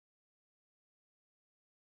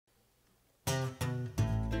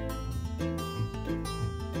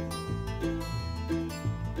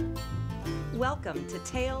Welcome to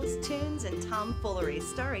Tales, Tunes, and Tomfoolery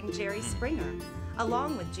starring Jerry Springer,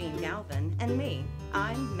 along with Gene Galvin and me.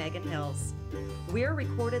 I'm Megan Hills. We're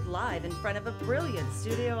recorded live in front of a brilliant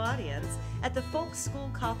studio audience at the Folk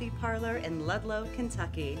School Coffee Parlor in Ludlow,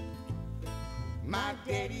 Kentucky.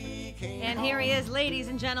 And here he is, ladies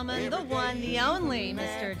and gentlemen, the one, the only,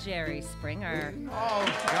 Mr. Jerry Springer. Oh,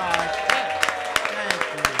 gosh.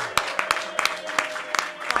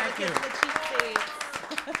 Thank you.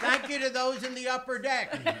 Thank you to those in the upper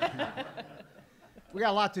deck. We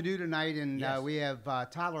got a lot to do tonight, and we have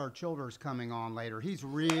Tyler Childers coming on later. He's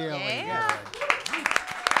really good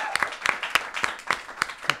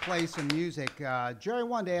to play some music. Jerry, I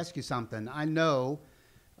wanted to ask you something. I know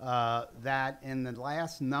that in the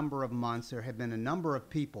last number of months, there have been a number of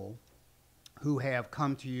people who have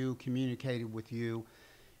come to you, communicated with you,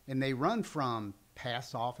 and they run from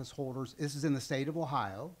past office holders. This is in the state of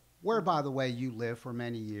Ohio, where, by the way, you lived for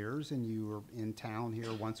many years, and you were in town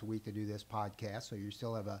here once a week to do this podcast, so you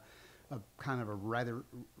still have a kind of a rather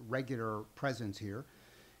regular presence here.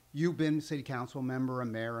 You've been a city council member, a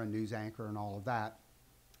mayor, a news anchor, and all of that.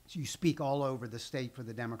 So you speak all over the state for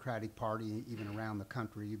the Democratic Party, even around the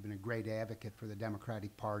country. You've been a great advocate for the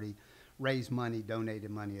Democratic Party, raised money,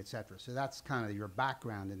 donated money, et cetera. So that's kind of your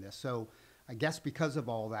background in this. So I guess because of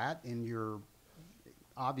all that and your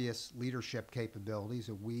obvious leadership capabilities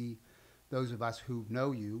that those of us who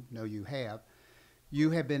know you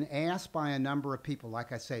have been asked by a number of people,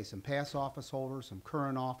 like I say, some past office holders, some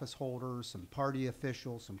current office holders, some party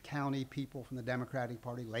officials, some county people from the Democratic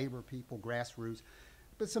Party, labor people, grassroots.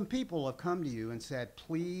 But some people have come to you and said,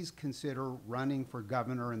 please consider running for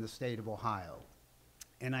governor in the state of Ohio.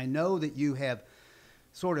 And I know that you have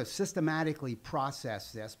sort of systematically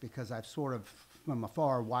processed this because I've sort of from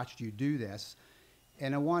afar watched you do this.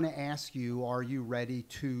 And I want to ask you, are you ready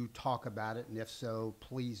to talk about it? And if so,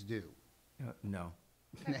 please do. No.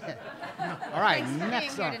 All right,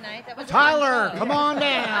 next up. Tyler, come on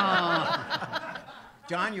down.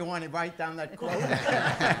 John, you want to write down that quote?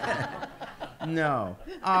 No.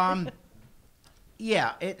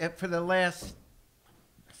 For the last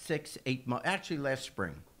 6-8 months, actually last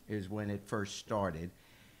spring is when it first started.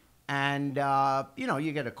 And,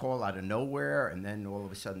 you get a call out of nowhere, and then all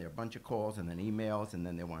of a sudden there are a bunch of calls and then emails, and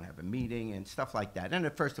then they want to have a meeting and stuff like that. And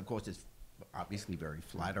at first, of course, it's obviously very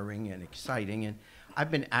flattering and exciting. And I've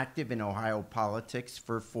been active in Ohio politics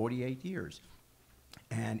for 48 years.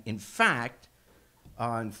 And in fact,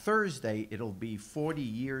 on Thursday, it'll be 40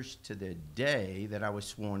 years to the day that I was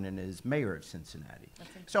sworn in as mayor of Cincinnati.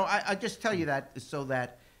 So I just tell you that so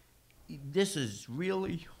that this is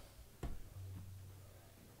really...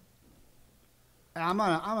 I'm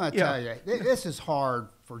gonna tell you, this is hard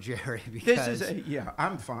for Jerry because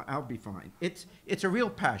I'm fine. I'll be fine. It's a real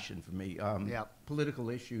passion for me. Political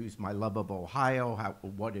issues, my love of Ohio,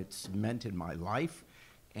 what it's meant in my life,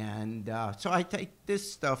 and so I take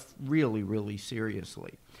this stuff really, really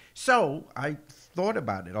seriously. So I thought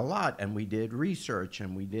about it a lot, and we did research,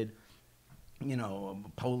 and we did,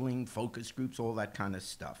 polling, focus groups, all that kind of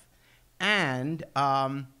stuff, and.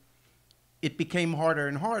 It became harder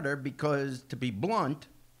and harder because, to be blunt,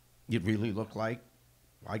 it really looked like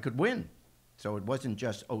I could win. So it wasn't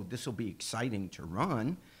just, this will be exciting to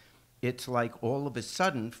run. It's like all of a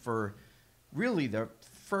sudden, for really the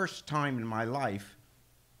first time in my life,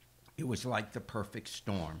 it was like the perfect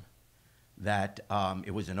storm. That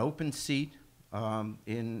it was an open seat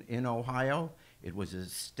in Ohio. It was a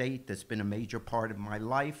state that's been a major part of my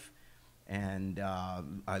life. And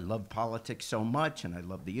I love politics so much, and I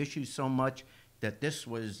love the issues so much, that this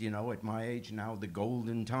was, at my age now, the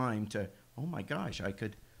golden time to, oh my gosh, I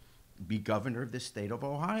could be governor of the state of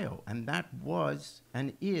Ohio. And that was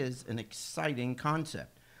and is an exciting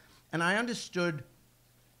concept. And I understood,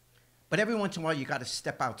 but every once in a while you got to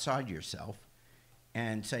step outside yourself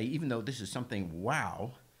and say, even though this is something,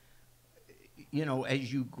 wow,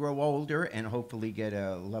 as you grow older and hopefully get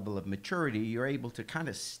a level of maturity, you're able to kind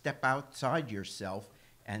of step outside yourself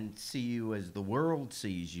and see you as the world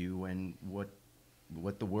sees you and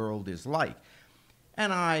what the world is like.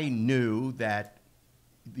 And I knew that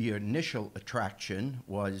the initial attraction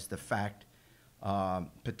was the fact,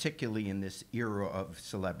 particularly in this era of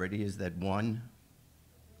celebrity, is that one,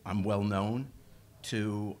 I'm well known,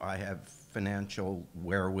 two, I have financial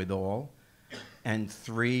wherewithal, and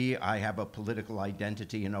three, I have a political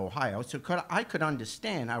identity in Ohio. So I could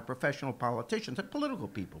understand how professional politicians and political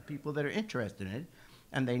people that are interested in it,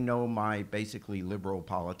 and they know my basically liberal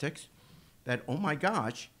politics, that, oh my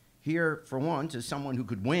gosh, here for once is someone who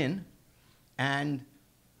could win, and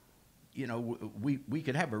we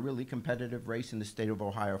could have a really competitive race in the state of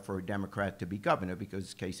Ohio for a Democrat to be governor,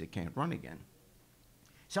 because in case it can't run again.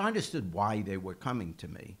 So I understood why they were coming to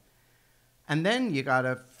me. And then you got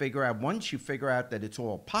to figure out, once you figure out that it's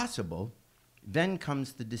all possible, then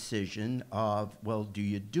comes the decision of, well, do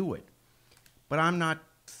you do it? But I'm not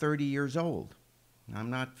 30 years old. I'm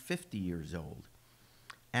not 50 years old.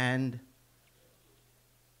 And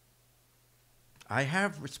I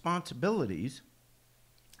have responsibilities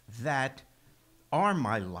that are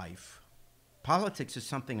my life. Politics is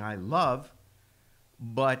something I love,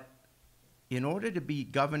 but in order to be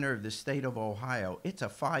governor of the state of Ohio, it's a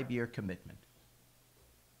 5-year commitment.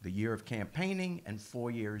 The year of campaigning and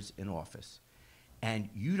 4 years in office. And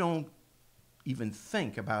you don't even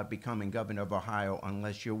think about becoming governor of Ohio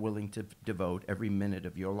unless you're willing to devote every minute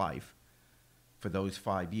of your life for those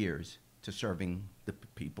 5 years to serving the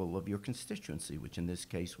people of your constituency, which in this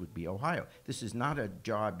case would be Ohio. This is not a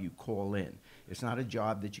job you call in. It's not a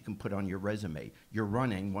job that you can put on your resume. You're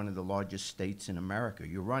running one of the largest states in America.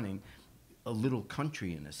 You're running a little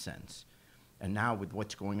country in a sense. And now with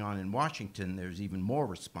what's going on in Washington, there's even more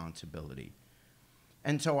responsibility.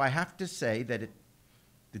 And so I have to say that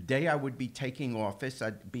the day I would be taking office,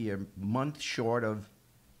 I'd be a month short of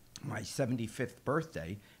my 75th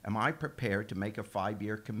birthday. Am I prepared to make a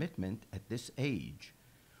 5-year commitment at this age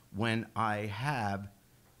when I have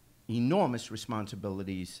enormous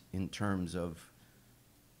responsibilities in terms of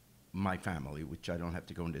my family, which I don't have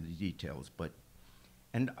to go into the details, but,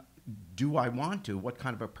 and do I want to? What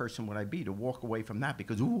kind of a person would I be to walk away from that?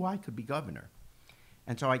 Because, ooh, I could be governor.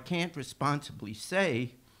 And so I can't responsibly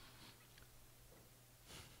say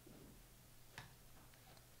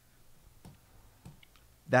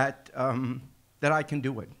that I can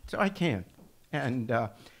do it. So I can't. And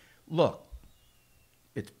look,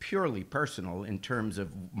 it's purely personal in terms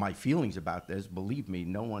of my feelings about this. Believe me,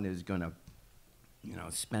 no one is going to,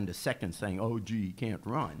 spend a second saying, oh, gee, you can't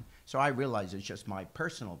run. So I realize it's just my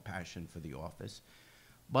personal passion for the office.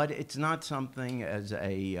 But it's not something as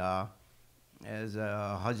a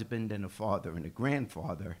husband and a father and a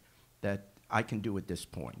grandfather that I can do at this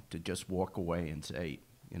point, to just walk away and say,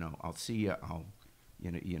 I'll see you,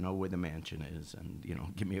 you know where the mansion is, and,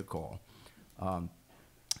 give me a call.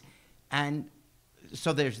 And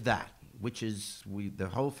so there's that, which is the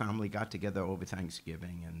whole family got together over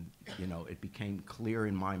Thanksgiving, and, it became clear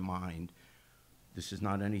in my mind this is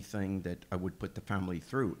not anything that I would put the family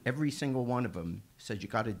through. Every single one of them says you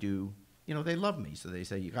got to do, they love me, so they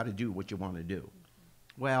say you got to do what you want to do.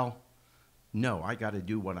 Well, no, I got to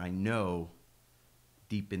do what I know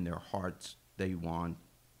deep in their hearts they want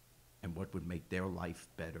and what would make their life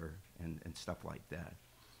better and stuff like that.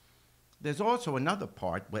 There's also another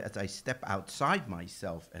part where, as I step outside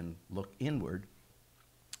myself and look inward,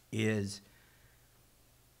 is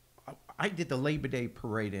I did the Labor Day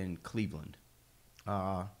parade in Cleveland,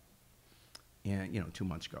 2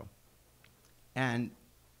 months ago. And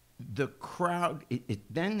the crowd,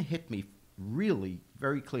 it then hit me really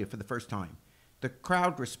very clear for the first time. The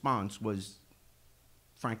crowd response was,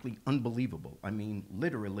 frankly, unbelievable. I mean,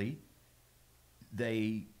 literally,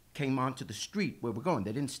 they came onto the street where we're going.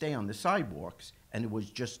 They didn't stay on the sidewalks, and it was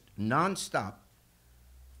just nonstop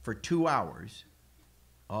for 2 hours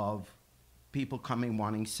of people coming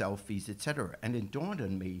wanting selfies, etc. And it dawned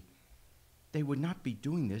on me, they would not be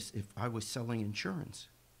doing this if I was selling insurance.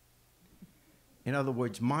 In other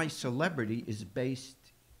words, my celebrity is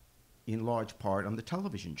based in large part on the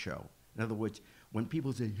television show. In other words, when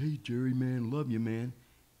people say, hey, Jerry, man, love you, man,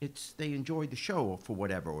 it's they enjoy the show for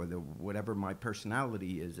whatever, or whatever my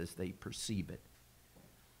personality is as they perceive it.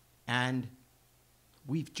 And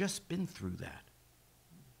we've just been through that.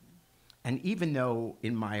 And even though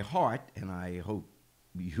in my heart, and I hope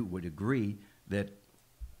you would agree that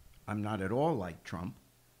I'm not at all like Trump,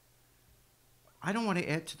 I don't want to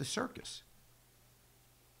add to the circus.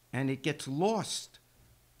 And it gets lost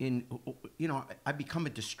in, I become a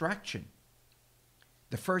distraction.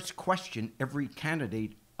 The first question every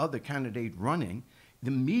other candidate running,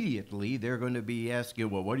 immediately they're going to be asking,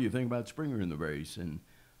 well, what do you think about Springer in the race? And,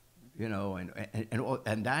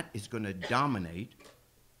 and that is going to dominate,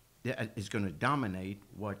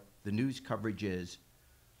 what the news coverage is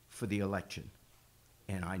for the election.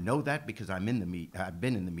 And I know that because I've been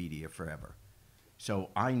in the media forever. So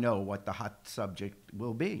I know what the hot subject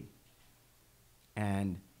will be.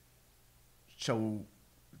 And so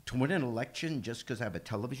to win an election just because I have a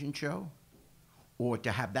television show, or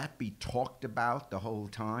to have that be talked about the whole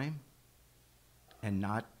time, and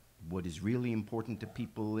not what is really important to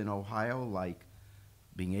people in Ohio, like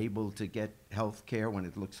being able to get health care when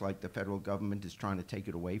it looks like the federal government is trying to take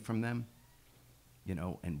it away from them,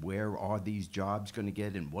 and where are these jobs going to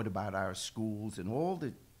get, and what about our schools, and all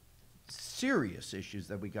the serious issues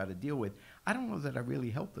that we got to deal with, I don't know that I really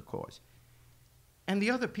help the cause. And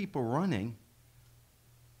the other people running,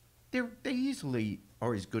 they easily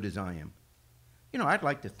are as good as I am. You know, I'd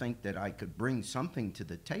like to think that I could bring something to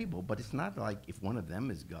the table, but it's not like if one of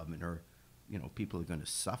them is governor, you know, people are going to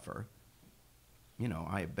suffer. You know,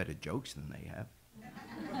 I have better jokes than they have.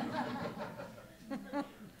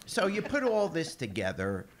 So you put all this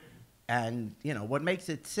together, and, you know, what makes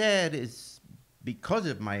it sad is because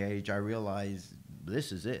of my age, I realize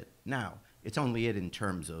this is it. Now, it's only it in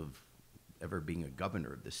terms of ever being a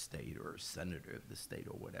governor of the state or a senator of the state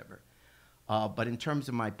or whatever. But in terms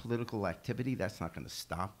of my political activity, that's not going to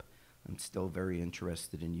stop. I'm still very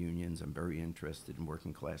interested in unions. I'm very interested in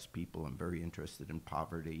working class people. I'm very interested in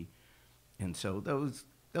poverty. And so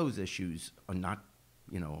those issues are not,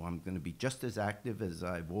 you know, I'm going to be just as active as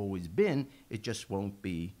I've always been. It just won't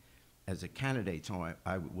be as a candidate. So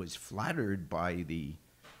I was flattered by the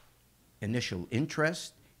initial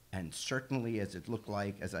interest, and certainly as it looked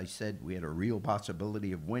like, as I said, we had a real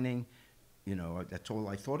possibility of winning. You know, that's all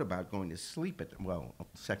I thought about going to sleep at. Well,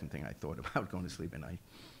 second thing I thought about going to sleep at night.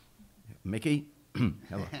 Mickey,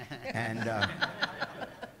 hello. And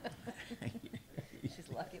She's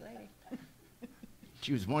a lucky lady.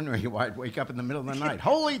 she was wondering why I'd wake up in the middle of the night.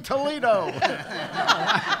 Holy Toledo!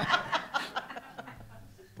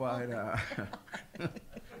 But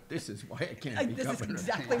this is why I can't be governor. This is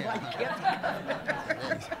exactly why you can't be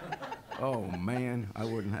governor. Oh, man, I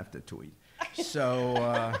wouldn't have to tweet.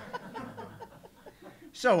 So,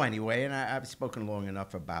 so anyway, and I've spoken long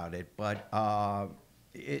enough about it, but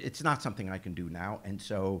it's not something I can do now, and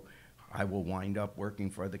so I will wind up working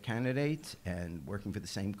for other candidates and working for the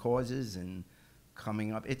same causes and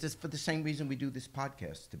coming up. It's just for the same reason we do this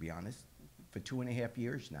podcast, to be honest, for 2.5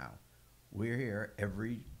 years now. We're here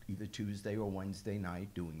every either Tuesday or Wednesday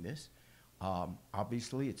night doing this.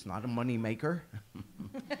 Obviously, it's not a money maker,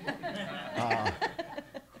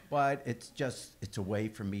 but it's a way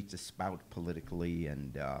for me to spout politically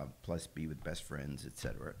and plus be with best friends,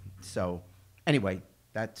 etc. So anyway,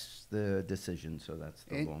 that's the decision. So that's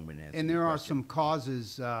the long-winded answer. And there are some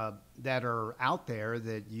causes that are out there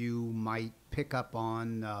that you might pick up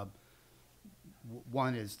on.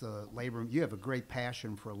 One is the labor. You have a great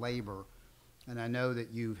passion for labor. And I know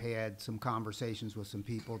that you've had some conversations with some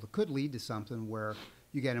people that could lead to something where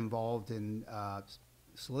you get involved in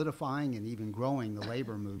solidifying and even growing the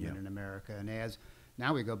labor movement in America. And as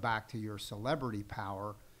now we go back to your celebrity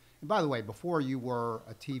power. And by the way, before you were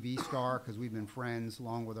a TV star, because we've been friends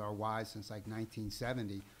along with our wives since like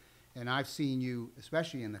 1970, and I've seen you,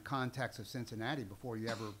 especially in the context of Cincinnati, before you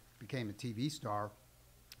ever became a TV star,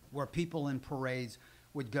 where people in parades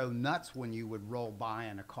would go nuts when you would roll by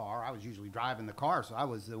in a car. I was usually driving the car, so I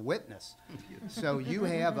was the witness. So you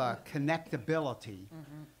have a connectability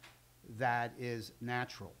that is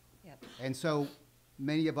natural. Yep. And so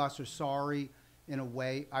many of us are sorry in a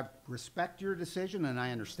way. I respect your decision, and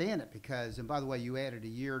I understand it because, and by the way, you added a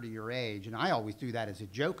year to your age, and I always do that as a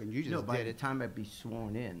joke, and you just No, by did the it. time I'd be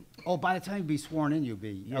sworn in. Oh, by the time you'd be sworn in, you'd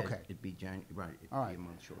be, Yeah, okay. it'd be January, right, it'd All be right. a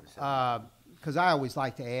month shorter. Because I always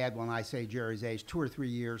like to add when I say Jerry's age, 2 or 3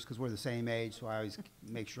 years, because we're the same age, so I always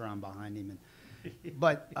make sure I'm behind him.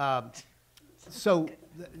 But so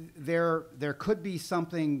there could be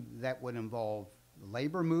something that would involve the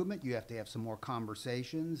labor movement. You have to have some more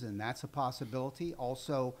conversations, and that's a possibility.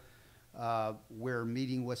 Also, we're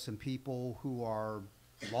meeting with some people who are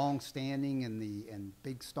long-standing and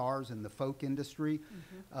big stars in the folk industry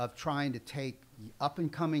of trying to take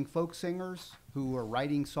up-and-coming folk singers who are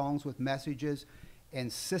writing songs with messages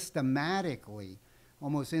and systematically,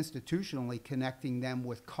 almost institutionally, connecting them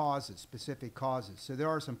with causes, specific causes. So there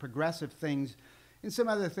are some progressive things and some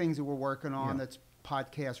other things that we're working on that's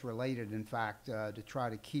podcast-related, in fact, to try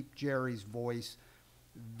to keep Jerry's voice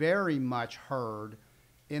very much heard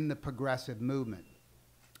in the progressive movement.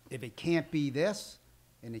 If it can't be this,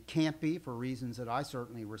 and it can't be for reasons that I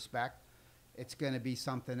certainly respect, it's going to be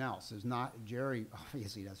something else. There's not, Jerry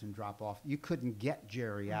obviously doesn't drop off. You couldn't get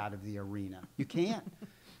Jerry out of the arena. You can't,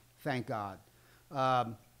 thank God.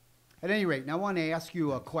 At any rate, now I want to ask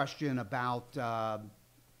you a question about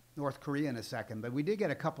North Korea in a second, but we did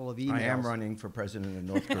get a couple of emails. I am running for president of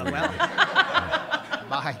North Korea.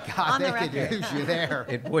 My God, On the they could record. use you there.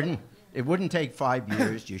 It wouldn't take 5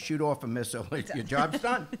 years. You shoot off a missile, your job's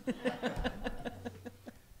done.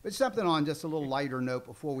 But something on just a little lighter note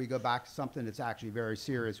before we go back to something that's actually very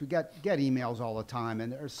serious. We get emails all the time,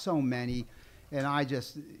 and there's so many. And I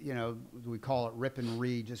just, you know, we call it rip and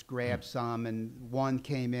read, just grab some. And one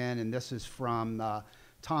came in, and this is from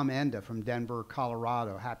Tom Enda from Denver,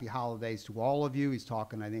 Colorado. Happy holidays to all of you. He's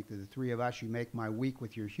talking, I think, to the three of us. You make my week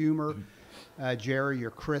with your humor. Jerry,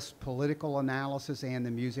 your crisp political analysis and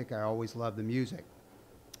the music. I always love the music.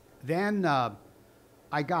 Then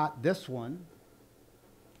I got this one.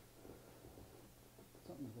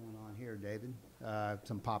 Something's going on here, David.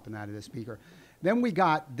 Some popping out of the speaker. Then we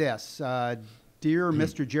got this. Dear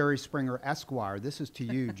Mr. Jerry Springer, Esquire. This is to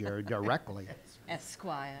you, Jerry, directly.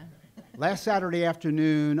 Esquire. Last Saturday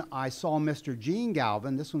afternoon, I saw Mr. Gene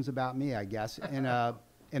Galvin. This one's about me, I guess, in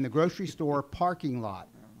the grocery store parking lot.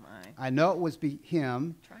 Oh, my. I know it was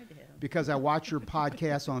him Tried to hit him. because I watched your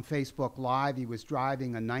podcast on Facebook Live. He was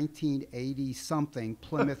driving a 1980-something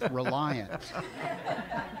Plymouth Reliant.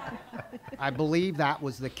 I believe that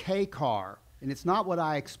was the K car, and it's not what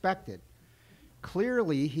I expected.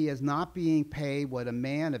 Clearly, he is not being paid what a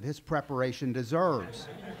man of his preparation deserves.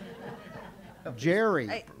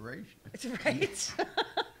 Jerry. It's right.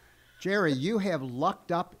 Jerry, you have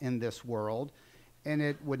lucked up in this world, and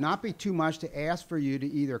it would not be too much to ask for you to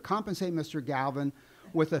either compensate Mr. Galvin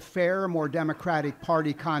with a fair, more Democratic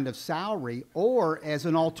Party kind of salary, or as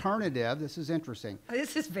an alternative, this is interesting.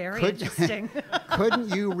 This is very interesting.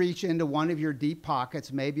 Couldn't you reach into one of your deep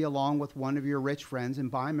pockets, maybe along with one of your rich friends,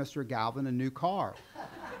 and buy Mr. Galvin a new car?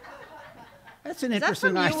 That's an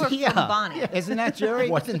interesting that from you idea. or from Bonnie? Isn't that,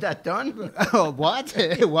 Jerry? Wasn't that done? Oh, what?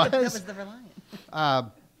 It was? That was the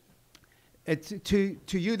Reliant. It's to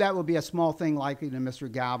you, that would be a small thing. Likely to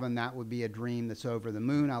Mr. Galvin, that would be a dream that's over the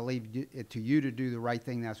moon. I'll leave it to you to do the right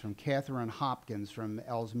thing. That's from Catherine Hopkins from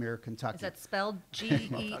Ellesmere, Kentucky. Is that spelled Gene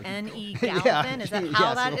Galvin? Is that how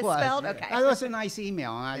yes, that it is was. spelled? Okay. That was a nice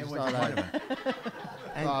email, and I just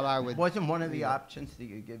thought I would. Wasn't one of the options to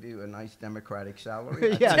give you a nice Democratic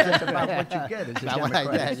salary? Yeah, That's about what you get is a That's what I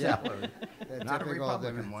Democratic get, yeah. salary. Not a Typical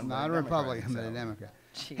Republican one. Not a Republican, but a Democrat.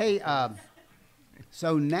 Jeez. Hey,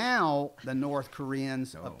 so now the North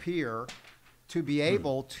Koreans appear to be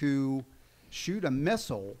able to shoot a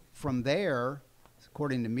missile from there,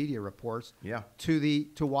 according to media reports, to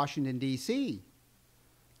Washington D.C.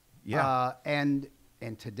 Yeah. And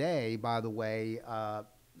today, by the way,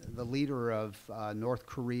 the leader of North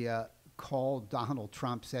Korea called Donald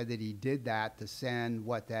Trump, said that he did that to send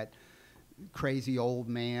that crazy old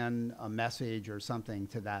man a message or something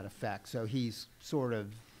to that effect. So he's sort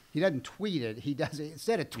of, he doesn't tweet it. He does it,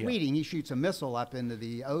 instead of tweeting, he shoots a missile up into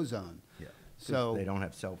the ozone. Yeah. So they don't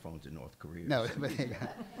have cell phones in North Korea. No, but they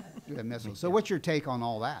got a missile. So what's your take on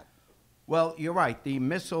all that? Well, you're right. The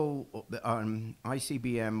missile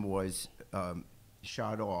ICBM was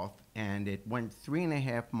shot off, and it went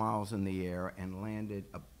 3.5 miles in the air and landed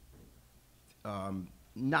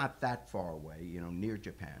not that far away, near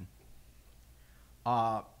Japan.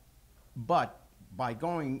 But by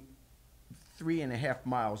going 3.5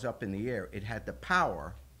 miles up in the air, it had the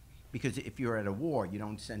power, because if you're at a war, you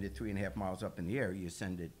don't send it 3.5 miles up in the air, you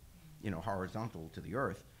send it, horizontal to the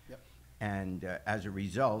earth. Yep. And as a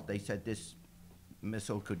result, they said this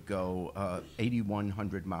missile could go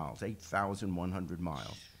 8,100 miles, 8,100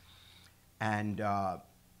 miles. And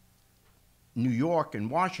New York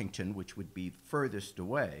and Washington, which would be furthest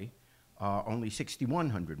away, only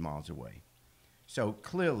 6,100 miles away. So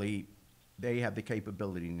clearly, they have the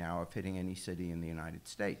capability now of hitting any city in the United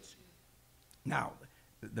States. Now,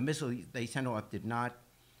 the missile they sent off did not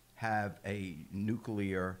have a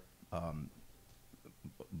nuclear a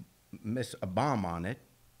bomb on it,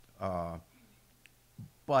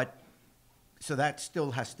 but so that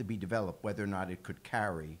still has to be developed, whether or not it could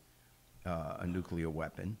carry a nuclear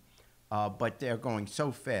weapon. But they're going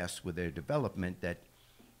so fast with their development that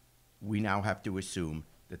we now have to assume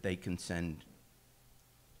that they can send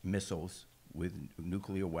missiles with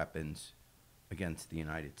nuclear weapons against the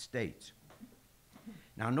United States.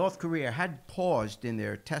 Now, North Korea had paused in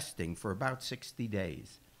their testing for about 60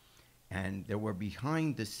 days, and there were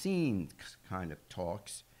behind-the-scenes kind of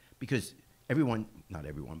talks, because not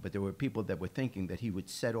everyone, but there were people that were thinking that he would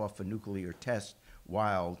set off a nuclear test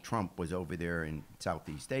while Trump was over there in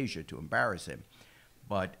Southeast Asia to embarrass him.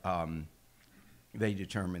 But they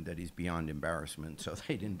determined that he's beyond embarrassment, so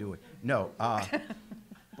they didn't do it. No.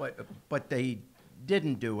 But they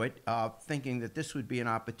didn't do it, thinking that this would be an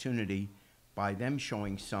opportunity by them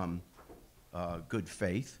showing some good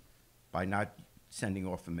faith by not sending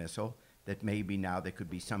off a missile, that maybe now there could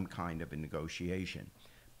be some kind of a negotiation.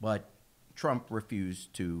 But Trump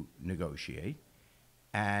refused to negotiate,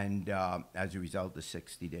 and as a result, the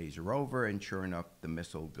 60 days are over, and sure enough, the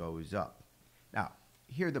missile goes up. Now,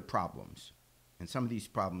 here are the problems, and some of these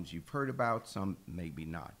problems you've heard about, some maybe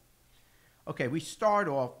not. Okay, we start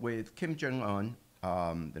off with Kim Jong-un,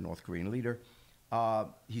 the North Korean leader,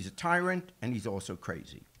 He's a tyrant, and he's also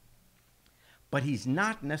crazy. But he's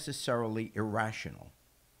not necessarily irrational.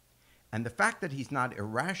 And the fact that he's not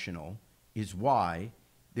irrational is why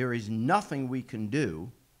there is nothing we can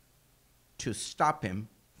do to stop him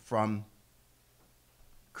from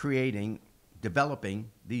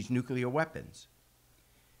developing these nuclear weapons.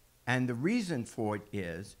 And the reason for it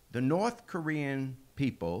is the North Korean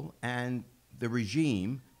people and the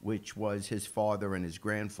regime, which was his father and his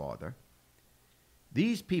grandfather,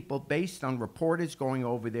 these people, based on reporters going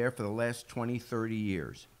over there for the last 20, 30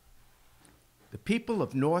 years, the people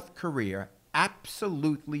of North Korea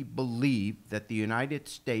absolutely believe that the United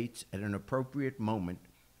States, at an appropriate moment,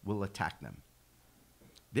 will attack them.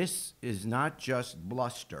 This is not just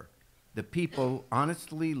bluster. The people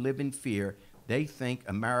honestly live in fear. They think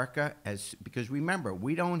America, because remember,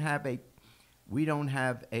 we don't have a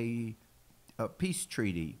peace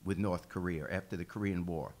treaty with North Korea after the Korean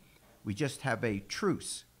War. We just have a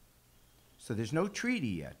truce. So there's no treaty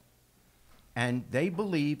yet. And they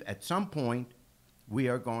believe at some point we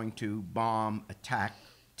are going to bomb, attack,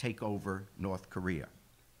 take over North Korea.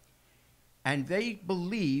 And they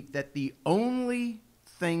believe that the only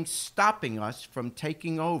thing stopping us from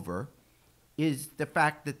taking over is the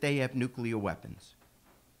fact that they have nuclear weapons.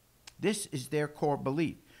 This is their core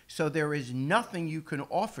belief. So there is nothing you can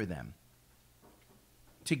offer them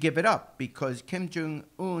to give it up, because Kim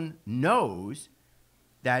Jong-un knows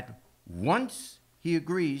that once he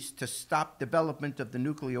agrees to stop development of the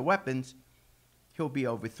nuclear weapons, he'll be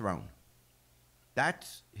overthrown.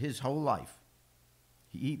 That's his whole life.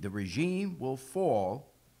 The regime will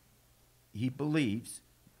fall, he believes,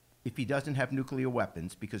 if he doesn't have nuclear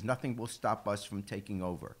weapons, because nothing will stop us from taking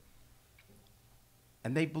over.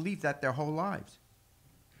 And they believe that their whole lives.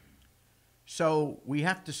 So we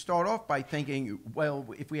have to start off by thinking, well,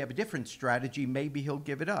 if we have a different strategy, maybe he'll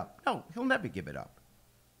give it up. No, he'll never give it up.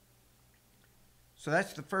 So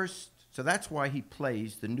that's why he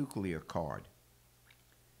plays the nuclear card.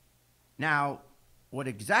 Now, what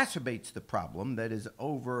exacerbates the problem that is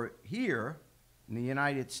over here in the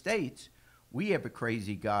United States, we have a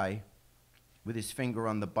crazy guy with his finger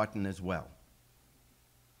on the button as well.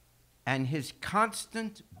 And his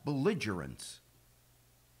constant belligerence,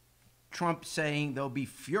 Trump saying there'll be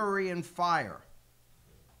fury and fire,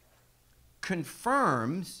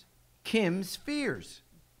 confirms Kim's fears.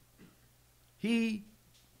 He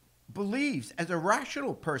believes, as a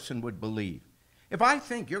rational person would believe, if I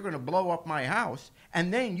think you're going to blow up my house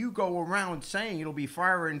and then you go around saying it'll be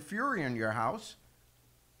fire and fury in your house,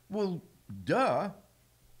 well, duh.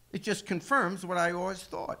 It just confirms what I always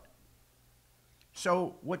thought.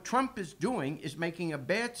 So what Trump is doing is making a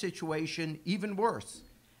bad situation even worse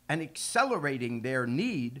and accelerating their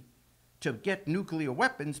need to get nuclear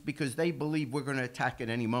weapons because they believe we're going to attack at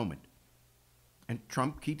any moment. And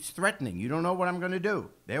Trump keeps threatening, you don't know what I'm going to do.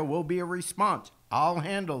 There will be a response. I'll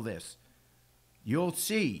handle this. You'll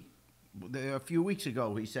see. A few weeks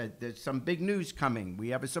ago, he said, there's some big news coming. We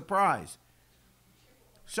have a surprise.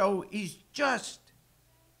 So he's just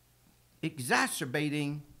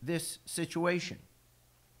exacerbating this situation.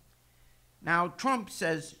 Now, Trump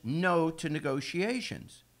says no to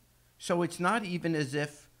negotiations. So it's not even as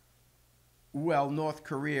if, well, North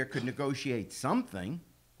Korea could negotiate something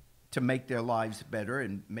to make their lives better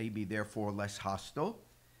and maybe therefore less hostile,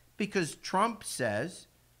 because Trump says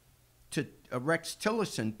to Rex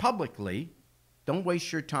Tillerson publicly, don't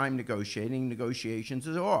waste your time negotiating. Negotiations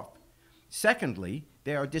is off. Secondly,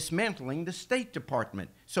 they are dismantling the State Department.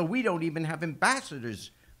 So we don't even have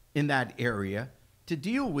ambassadors in that area to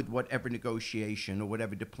deal with whatever negotiation or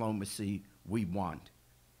whatever diplomacy we want.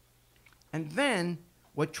 And then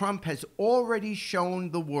what Trump has already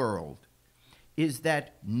shown the world is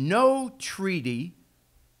that no treaty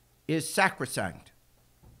is sacrosanct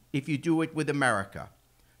if you do it with America.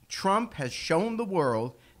 Trump has shown the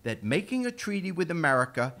world that making a treaty with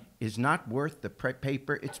America is not worth the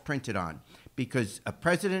paper it's printed on, because a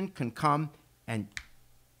president can come and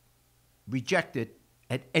reject it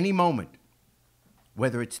at any moment,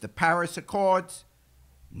 whether it's the Paris Accords,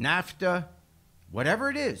 NAFTA, whatever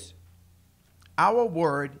it is. Our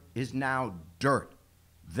word is now dirt.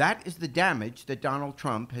 That is the damage that Donald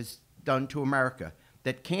Trump has done to America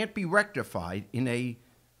that can't be rectified in a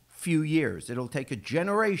few years. It'll take a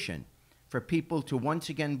generation for people to once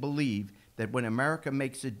again believe that when America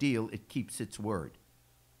makes a deal, it keeps its word.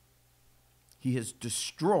 He has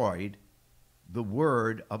destroyed the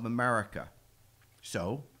word of America.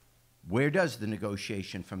 So, where does the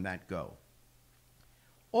negotiation from that go?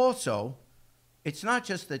 Also, it's not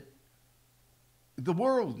just that the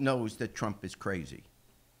world knows that Trump is crazy.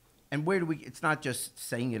 and where do we, it's not just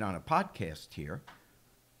saying it on a podcast here.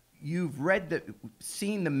 You've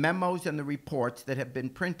seen the memos and the reports that have been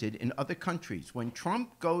printed in other countries. When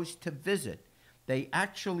Trump goes to visit, they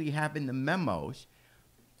actually have in the memos,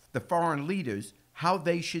 the foreign leaders, how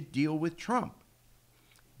they should deal with Trump.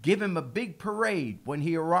 Give him a big parade when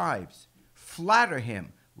he arrives. Flatter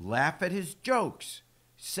him. Laugh at his jokes.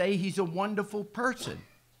 Say he's a wonderful person.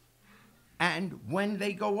 And when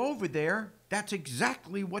they go over there, that's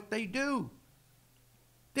exactly what they do.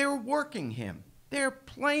 They're working him. They're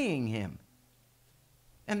playing him.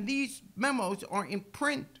 And these memos are in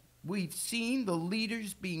print. We've seen the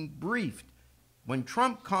leaders being briefed. When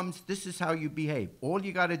Trump comes, this is how you behave. All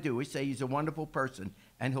you got to do is say he's a wonderful person,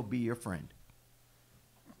 and he'll be your friend.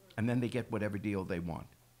 And then they get whatever deal they want.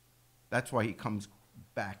 That's why he comes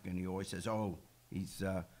back and he always says, oh, he's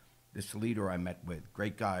this leader I met with,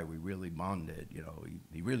 great guy, we really bonded, you know,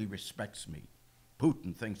 he really respects me.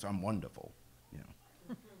 Putin thinks I'm wonderful, you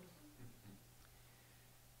know.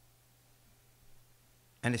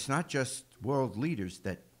 And it's not just world leaders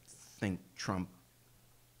that think Trump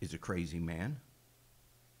is a crazy man.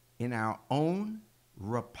 In our own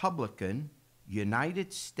Republican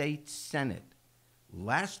United States Senate,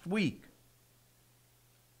 last week,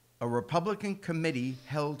 a Republican committee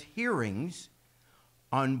held hearings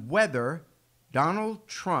on whether Donald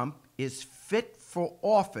Trump is fit for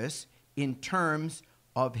office in terms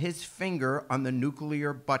of his finger on the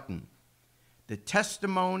nuclear button. The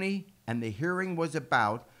testimony and the hearing was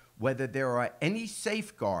about whether there are any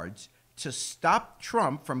safeguards to stop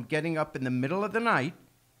Trump from getting up in the middle of the night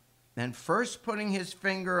and first putting his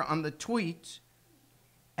finger on the tweets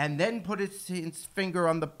and then put his finger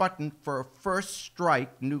on the button for a first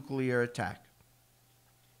strike nuclear attack.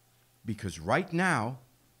 Because right now,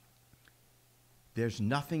 there's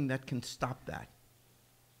nothing that can stop that.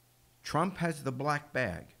 Trump has the black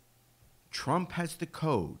bag. Trump has the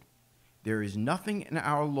code. There is nothing in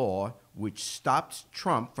our law which stops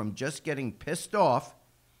Trump from just getting pissed off,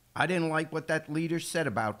 I didn't like what that leader said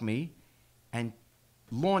about me, and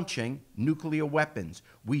launching nuclear weapons.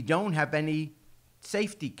 We don't have any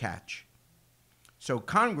safety catch. So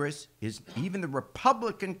Congress is, even the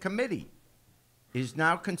Republican committee, is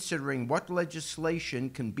now considering what legislation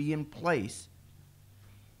can be in place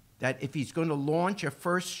that if he's going to launch a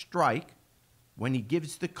first strike, when he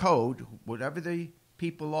gives the code, whatever the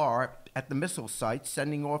people are at the missile sites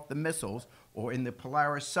sending off the missiles, or in the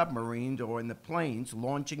Polaris submarines or in the planes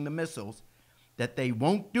launching the missiles, that they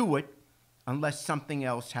won't do it unless something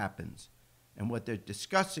else happens. And what they're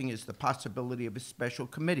discussing is the possibility of a special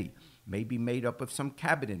committee, maybe made up of some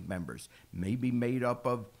cabinet members, maybe made up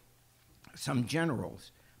of some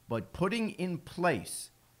generals, but putting in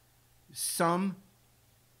place some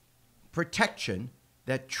protection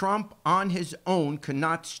that Trump on his own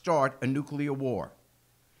cannot start a nuclear war.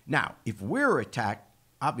 Now, if we're attacked,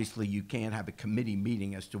 obviously you can't have a committee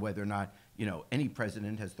meeting as to whether or not, you know, any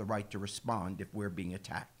president has the right to respond if we're being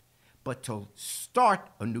attacked. But to start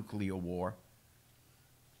a nuclear war,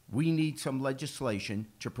 we need some legislation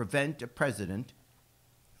to prevent a president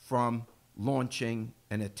from launching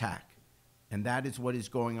an attack. And that is what is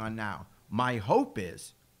going on now. My hope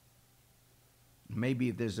is, maybe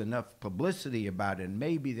if there's enough publicity about it, and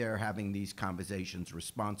maybe they're having these conversations,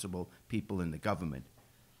 responsible people in the government,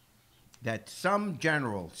 that some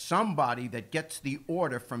general, somebody that gets the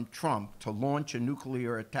order from Trump to launch a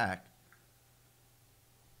nuclear attack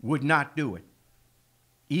would not do it,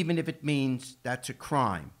 even if it means that's a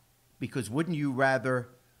crime. Because wouldn't you rather,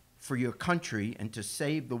 for your country and to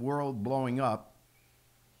save the world blowing up,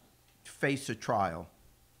 face a trial?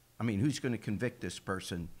 I mean, who's going to convict this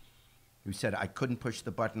person who said, I couldn't push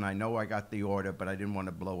the button, I know I got the order, but I didn't want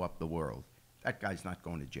to blow up the world? That guy's not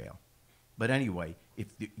going to jail. But anyway, if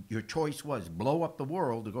your choice was blow up the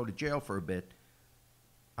world or go to jail for a bit,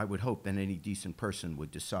 I would hope that any decent person would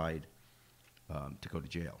decide to go to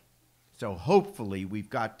jail. So hopefully we've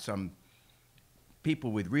got some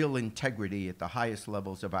people with real integrity at the highest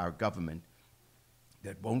levels of our government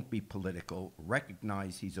that won't be political,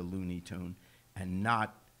 recognize he's a Looney Tune, and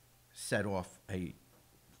not set off a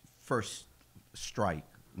first strike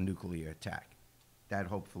nuclear attack. That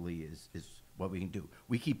hopefully is what we can do.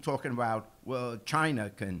 We keep talking about, well, China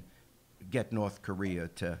can get North Korea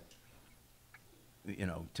to, you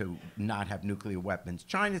know, to not have nuclear weapons.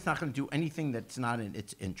 China's not going to do anything that's not in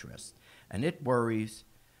its interest. And it worries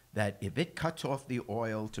that if it cuts off the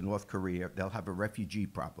oil to North Korea, they'll have a refugee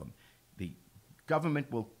problem. The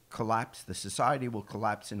government will collapse, the society will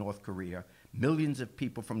collapse in North Korea. Millions of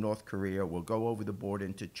people from North Korea will go over the border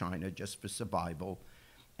into China just for survival.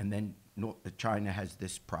 And then China has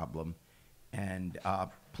this problem. And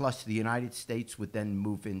plus, the United States would then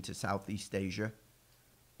move into Southeast Asia,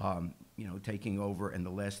 you know, taking over. And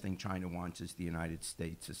the last thing China wants is the United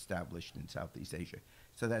States established in Southeast Asia.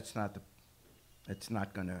 So that's not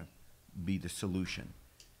going to be the solution.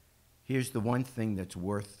 Here's the one thing that's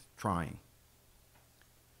worth trying.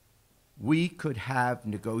 We could have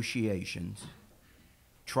negotiations,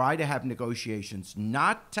 try to have negotiations,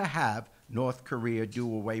 not to have North Korea do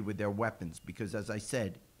away with their weapons, because as I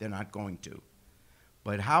said, they're not going to.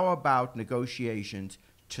 But how about negotiations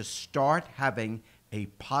to start having a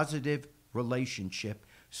positive relationship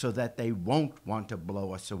so that they won't want to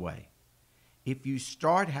blow us away? If you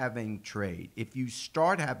start having trade, if you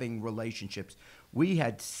start having relationships, we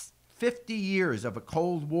had 50 years of a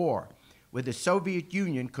Cold War where the Soviet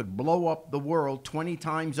Union could blow up the world 20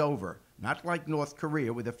 times over. Not like North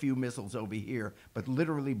Korea with a few missiles over here, but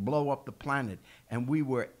literally blow up the planet. And we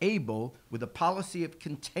were able, with a policy of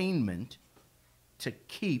containment, to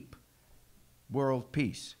keep world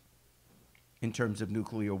peace in terms of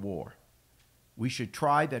nuclear war. We should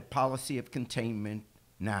try that policy of containment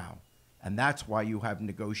now. And that's why you have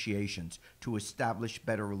negotiations, to establish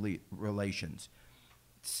better relations.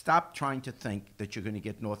 Stop trying to think that you're going to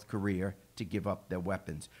get North Korea to give up their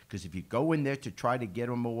weapons. Because if you go in there to try to get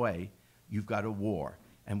them away, you've got a war.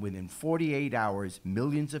 And within 48 hours,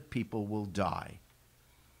 millions of people will die.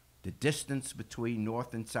 The distance between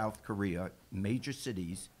North and South Korea, major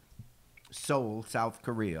cities, Seoul, South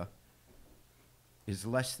Korea, is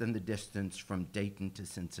less than the distance from Dayton to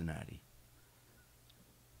Cincinnati.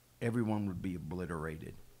 Everyone would be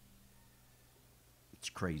obliterated.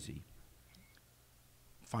 It's crazy.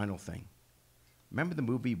 Final thing. Remember the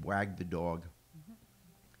movie Wag the Dog? Mm-hmm.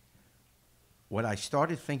 What I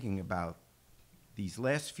started thinking about these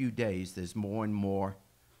last few days, there's more and more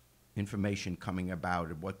information coming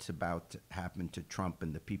about of what's about to happen to Trump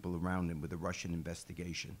and the people around him with the Russian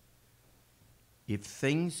investigation. If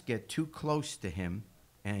things get too close to him,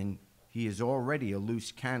 and he is already a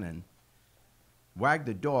loose cannon, Wag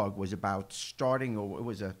the Dog was about starting, or it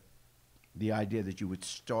was the idea that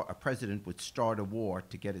a president would start a war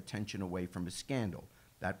to get attention away from a scandal,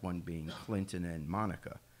 that one being Clinton and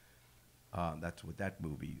Monica. That's what that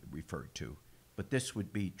movie referred to. But this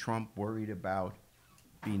would be Trump worried about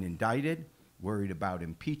being indicted, worried about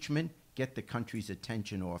impeachment, get the country's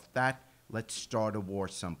attention off that, let's start a war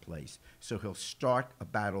someplace. So he'll start a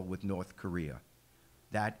battle with North Korea.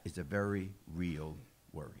 That is a very real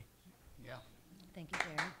worry. Yeah. Thank you,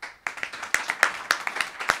 Jerry.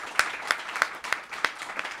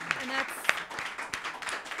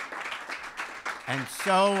 And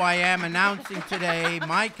so I am announcing today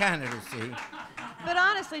my candidacy. But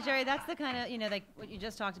honestly, Jerry, that's the kind of, you know, like what you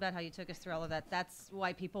just talked about, how you took us through all of that. That's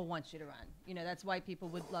why people want you to run. You know, that's why people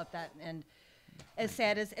would love that. And as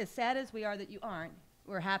sad as we are that you aren't,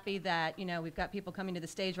 we're happy that, you know, we've got people coming to the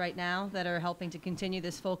stage right now that are helping to continue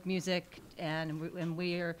this folk music, and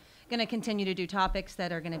we're going to continue to do topics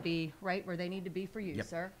that are going to be right where they need to be for you,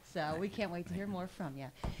 sir. So we can't wait to hear more from you.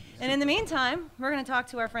 And in the meantime, we're going to talk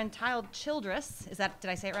to our friend Tyler Childress. Did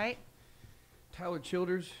I say it right? Tyler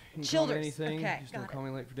Childers. You can Childers. call me anything. Okay, Just don't got call me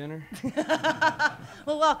late for dinner.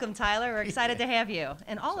 Well, welcome, Tyler. We're excited to have you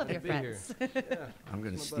and all of your Excited to be friends. here. Yeah. I'm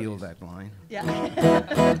going to My steal buddies. that line.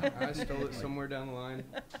 Yeah. I stole it somewhere down the line.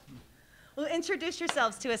 Well, introduce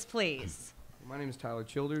yourselves to us, please. My name is Tyler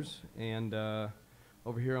Childers, and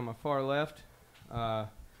over here on my far left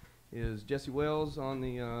is Jesse Wells on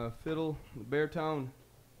the fiddle, the baritone.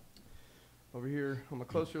 Over here on my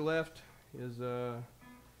closer left is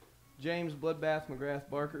James Bloodbath McGrath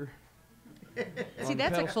Barker. See, On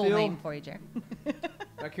that's a pedal cool steel. name for you, Jerry.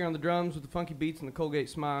 Back here on the drums with the funky beats and the Colgate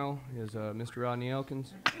smile is Mr. Rodney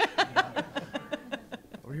Elkins.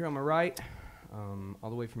 Over here on my right, all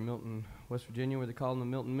the way from Milton, West Virginia, where they call him the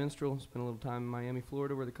Milton Minstrel. Spent a little time in Miami,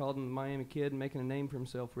 Florida, where they called him the Miami Kid, making a name for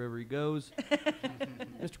himself wherever he goes.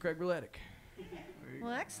 Mr. Craig Berletic.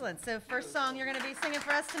 Well, excellent. So first song you're going to be singing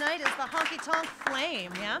for us tonight is the Honky Tonk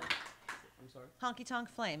Flame, yeah? I'm sorry? Honky Tonk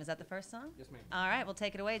Flame. Is that the first song? Yes, ma'am. All right, we'll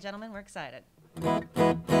take it away, gentlemen. We're excited.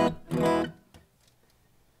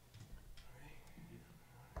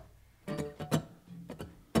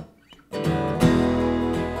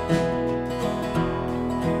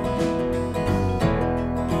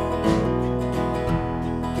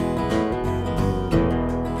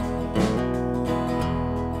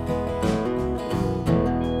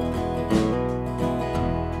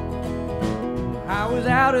 I was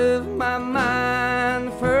out of my mind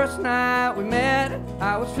the first night we met.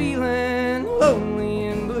 I was feeling lonely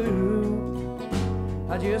and blue.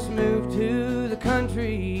 I just moved to the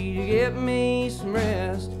country to get me some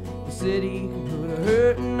rest. You city can put a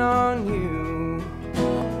hurtin' on you,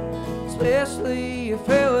 especially a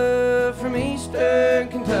fella from Eastern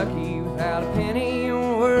Kentucky without a penny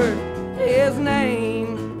or word to his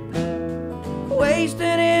name,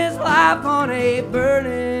 wasting his life on a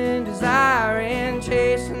burning desire and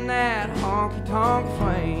chasing that honky-tonk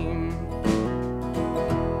flame.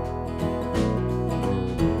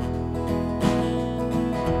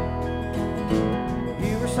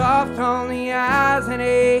 Soft on the eyes and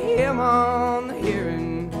a hymn on the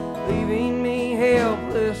hearing, leaving me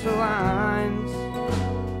helpless lines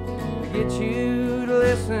to get you to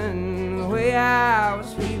listen the way I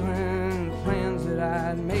was feeling, the plans that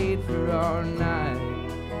I'd made for our night.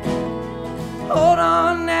 Hold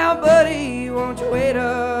on now, buddy, won't you wait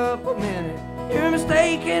up a minute? You're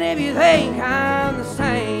mistaken if you think I'm the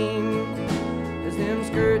same as them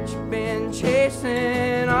skirts you've been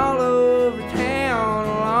chasing all over town,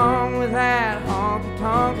 along with that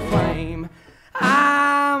honky-tonk flame.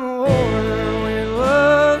 I'm a woman with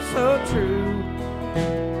love so true.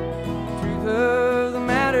 Truth of the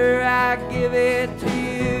matter, I give it to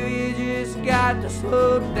you. You just got to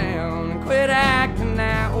slow down and quit acting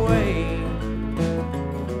that way.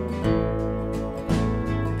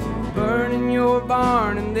 Burning your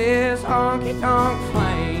barn in this honky-tonk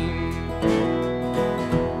flame.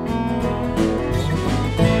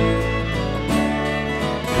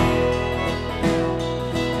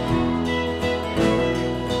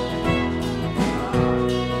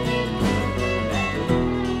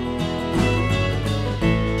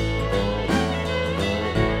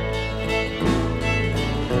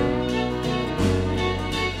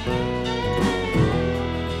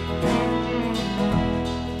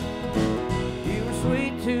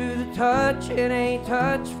 Touch, it ain't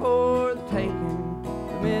touch for the taking.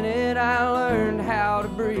 The minute I learned how to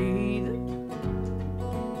breathe,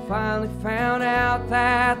 finally found out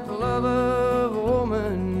that the love of a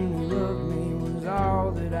woman who loved me was all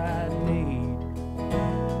that I need.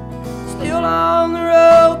 Still on the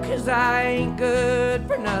road, 'cause I ain't good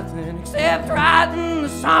for nothing except writing the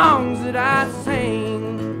songs that I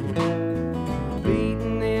sing,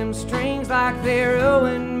 beating them strings like they're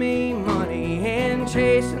owing me money and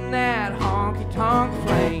chasing that honky-tonk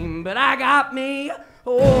flame. But I got me a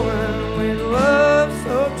woman with love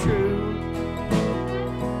so true,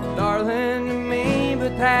 darling to me,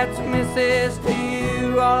 but that's a missus to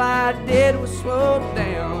you. All I did was slow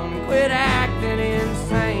down and quit acting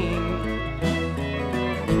insane,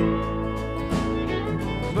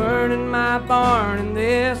 burning my barn in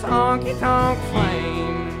this honky-tonk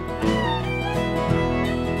flame.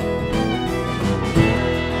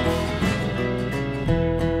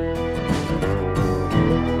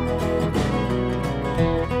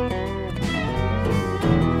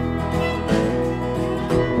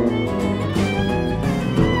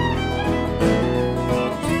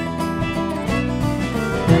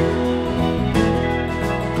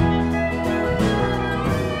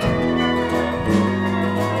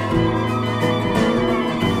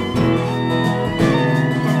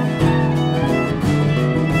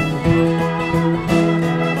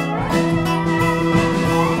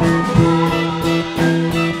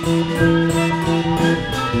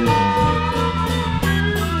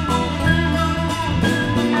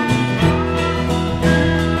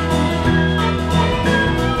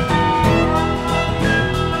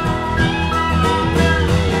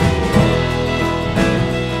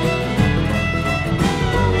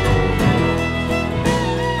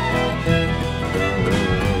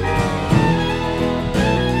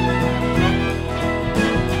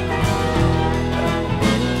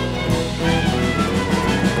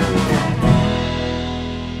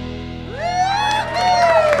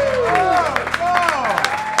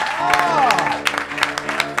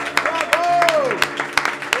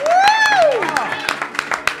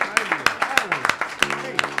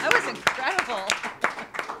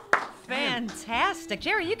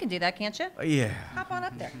 Jerry, you can do that, can't you? Yeah. Hop on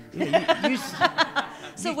up there. Yeah,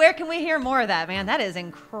 So where can we hear more of that, man? That is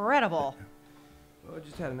incredible. Well, I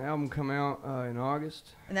just had an album come out in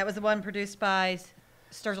August. And that was the one produced by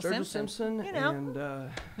Sturgill Sturgill Simpson. Simpson You know. and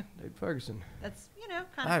Dave Ferguson. That's,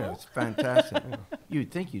 kind of cool. That's fantastic. You'd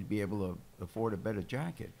think you'd be able to afford a better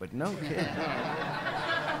jacket, but no kid.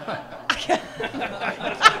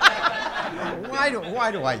 Why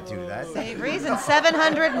do I do that? Same reason,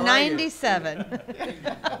 797.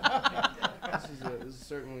 This is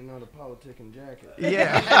certainly not a politicking jacket.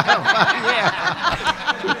 Yeah.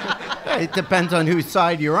 Yeah. It depends on whose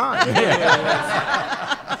side you're on.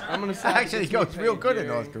 I'm gonna say Actually, it goes real good in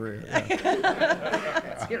North Korea.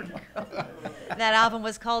 Yeah. That album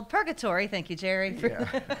was called Purgatory. Thank you, Jerry.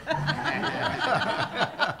 Yeah.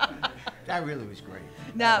 That really was great.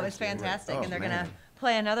 No, That it was great. fantastic, Oh, and they're man. going to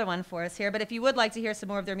play another one for us here. But if you would like to hear some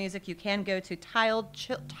more of their music, you can go to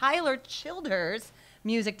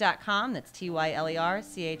TylerChildersmusic.com. That's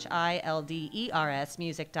TYLERCHILDERS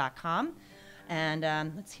music.com. And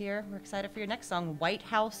let's hear, we're excited for your next song, White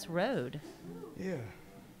House Road. Yeah.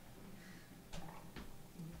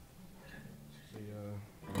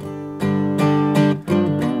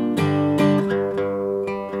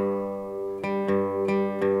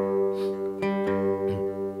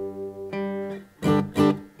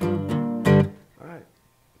 All right.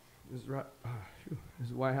 This is right. This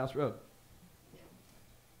is White House Road.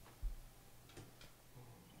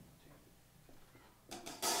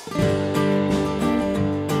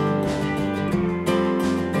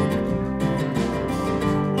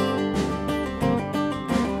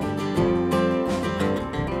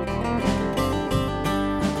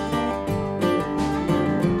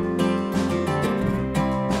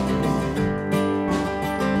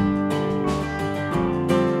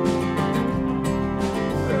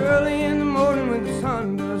 Early in the morning when the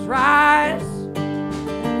sun does rise,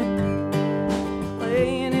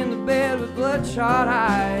 laying in the bed with bloodshot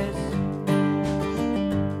eyes.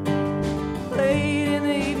 Late in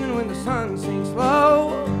the evening when the sun sinks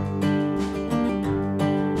low,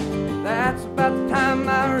 that's about the time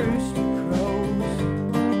my rooster crows.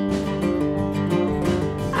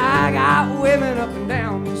 I got women up and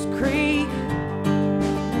down this creek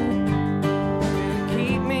to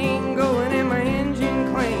keep me going and my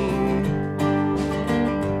engine clean.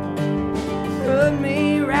 Rub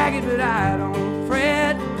me ragged, but I don't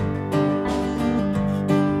fret,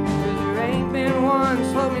 'cause there ain't been one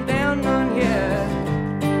slow me down none yet.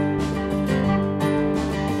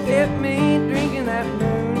 Get me drinking that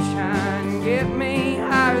moonshine, get me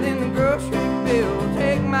higher than the grocery bill.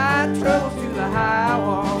 Take my troubles to the high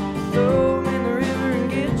wall, throw 'em in the river and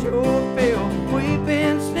get your fill. We've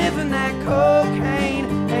been sniffing that cocaine,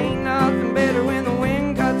 ain't nothing better when the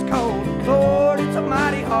wind cuts cold. Lord, it's a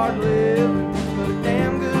mighty hard living, but a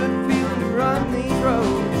damn good feeling to run these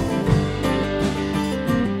roads.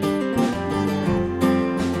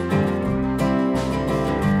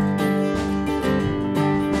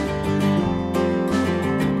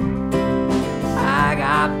 I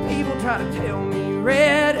got people try to tell me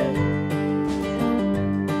red,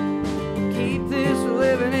 keep this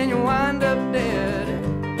living and you'll wind up dead.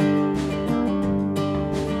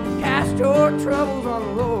 Cast your troubles on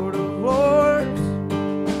the Lord of Lords,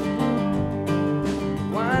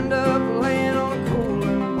 wind up laying on a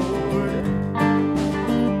cooling board.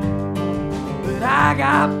 But I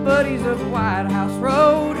got buddies up the White House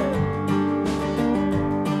Road,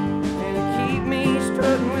 and they keep me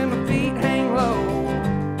strutting when my feet hang low.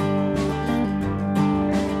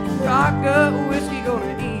 Rock up whiskey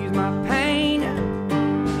gonna ease my pain,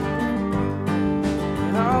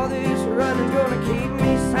 and all this running's gonna keep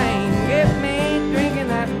me sane. Get me drinking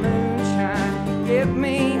that moonshine, get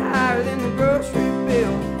me higher than the grocery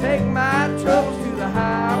bill. Take my troubles to the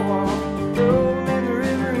high wall, throw 'em in the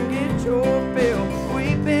river and get your fill.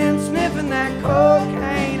 We've been sniffing that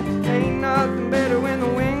cocaine, ain't nothing better when the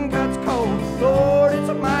wind cuts cold. Lord, it's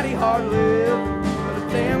a mighty hard living, but a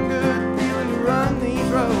damn good feeling to run these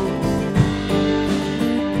roads.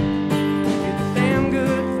 It's a damn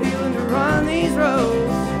good feeling to run these roads.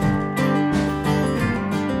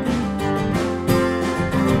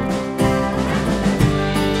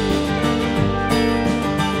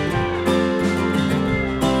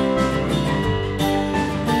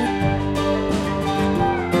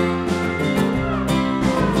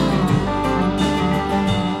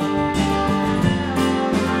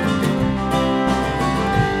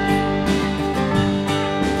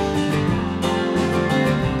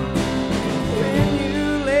 When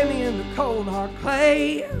you lay me in the cold hard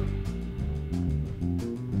clay,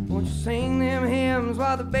 won't you sing them hymns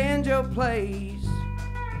while the banjo plays?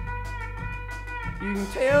 You can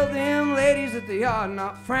tell them ladies that they ought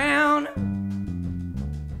not frown,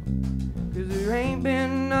 'cause there ain't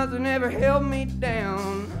been nothing ever held me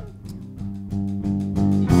down.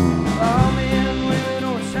 All men, women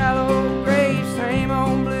on a shallow grave, same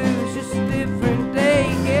old blues, just a different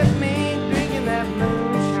day. Get me drinking that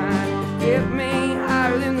moonshine, get me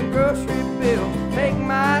higher than the grocery bill. Take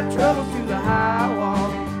my troubles to the high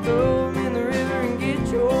wall, throw 'em in the river and get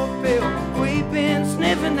your fill. We've been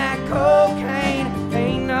sniffing that cocaine,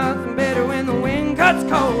 ain't nothing better when the wind cuts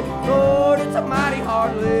cold. Lord, it's a mighty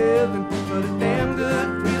hard living, but a damn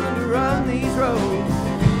good feeling to run these roads.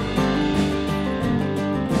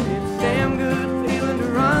 It's a damn good feeling to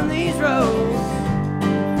run these roads.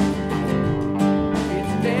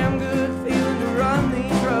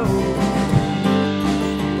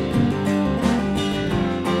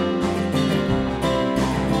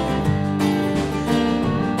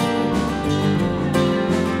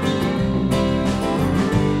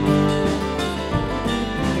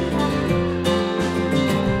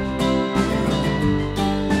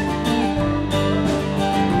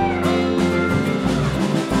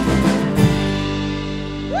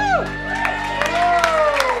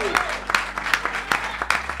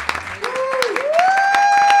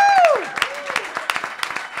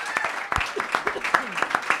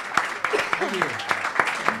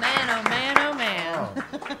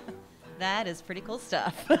 does pretty cool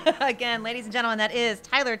stuff. Again, ladies and gentlemen, that is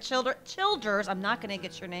Tyler Childers. I'm not going to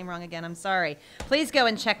get your name wrong again. I'm sorry. Please go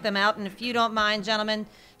and check them out. And if you don't mind, gentlemen,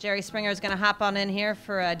 Jerry Springer is going to hop on in here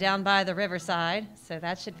for Down by the Riverside. So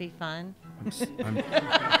that should be fun.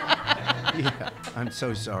 I'm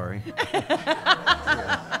so sorry.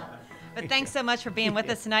 But thanks so much for being with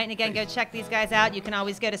us tonight. And again, go check these guys out. You can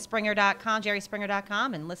always go to Springer.com,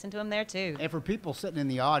 JerrySpringer.com, and listen to them there too. And for people sitting in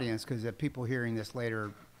the audience, because if people hearing this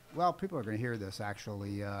later, well, people are going to hear this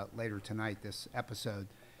actually later tonight, this episode.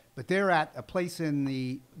 But they're at a place in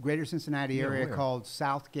the greater Cincinnati area called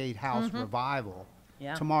Southgate House Revival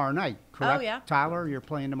tomorrow night, correct? Oh, yeah. Tyler, you're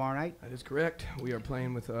playing tomorrow night? That is correct. We are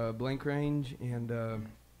playing with Blank Range and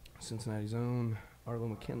Cincinnati's own Arlo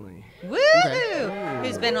McKinley. Woo!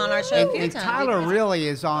 Who's been on our show a few and times. Tyler really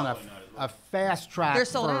is on a fast track They're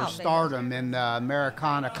sold for out, stardom in the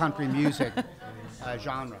Americana country music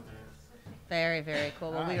genre. Very, very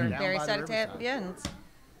cool. Well, we Down are very by the excited to have riverside. you. And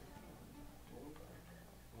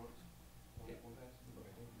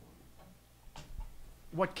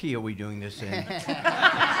What key are we doing this in?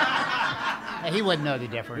 He wouldn't know the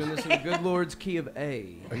Doing difference. this in the good Lord's key of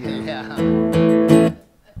A. Yeah.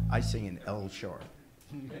 I sing in L sharp.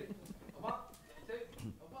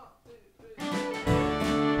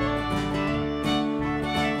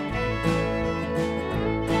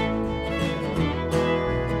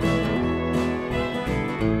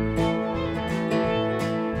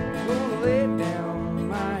 Gonna lay down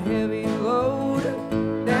my heavy load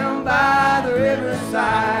down by the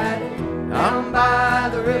riverside, down by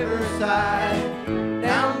the riverside,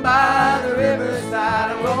 down by the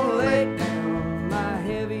riverside. I'm gonna lay down my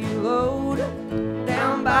heavy load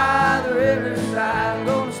down by the riverside. I'm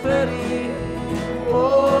gonna study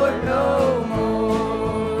war no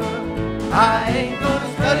more. I ain't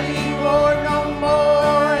gonna study war no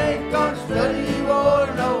more. Ain't gonna study war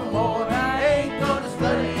no more. I ain't gonna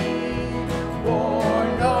study war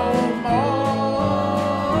no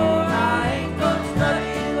more. I ain't gonna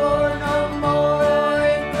study war no more.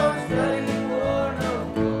 Ain't gonna study war no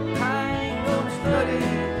more. I ain't gonna study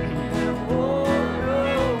war no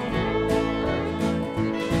more.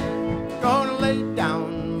 Gonna lay down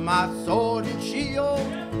my sword and shield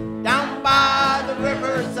down by the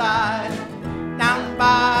riverside, down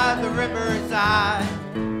by the riverside,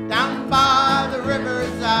 down by the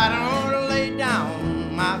riverside. I'm gonna lay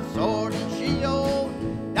down my sword and shield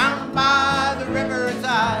down by the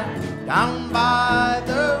riverside, down by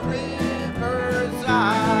the riverside.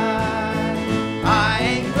 I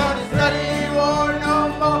ain't gonna study war no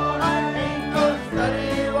more. I ain't gonna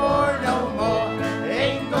study war no more.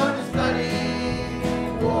 Ain't gonna study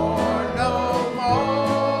war no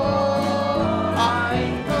more. I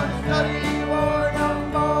ain't gonna study war no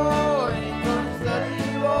more. Ain't gonna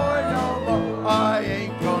study war no more. I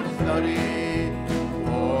ain't gonna study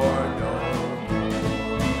war no more.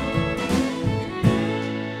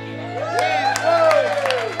 Yeah,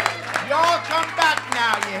 whoa. Y'all come back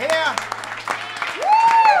now, you hear?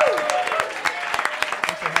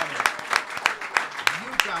 Thanks for having me.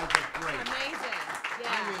 You guys are great. amazing. I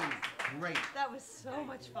mean, great. That was so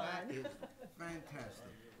much fun. That is fantastic.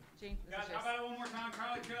 Gene, this Guys, is how yours. about it one more time,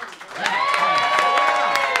 Charlie Jones?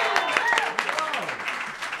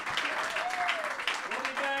 We'll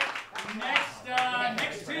be back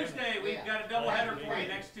next Tuesday. We've got a doubleheader for you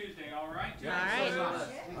next Tuesday. All right. All right.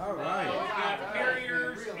 All right. We've got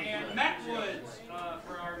Carriers and Matt Woods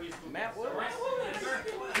for our musical. Matt Woods? All right. Yes, sir.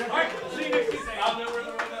 All right. See you next Tuesday. I'll know where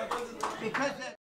the Because that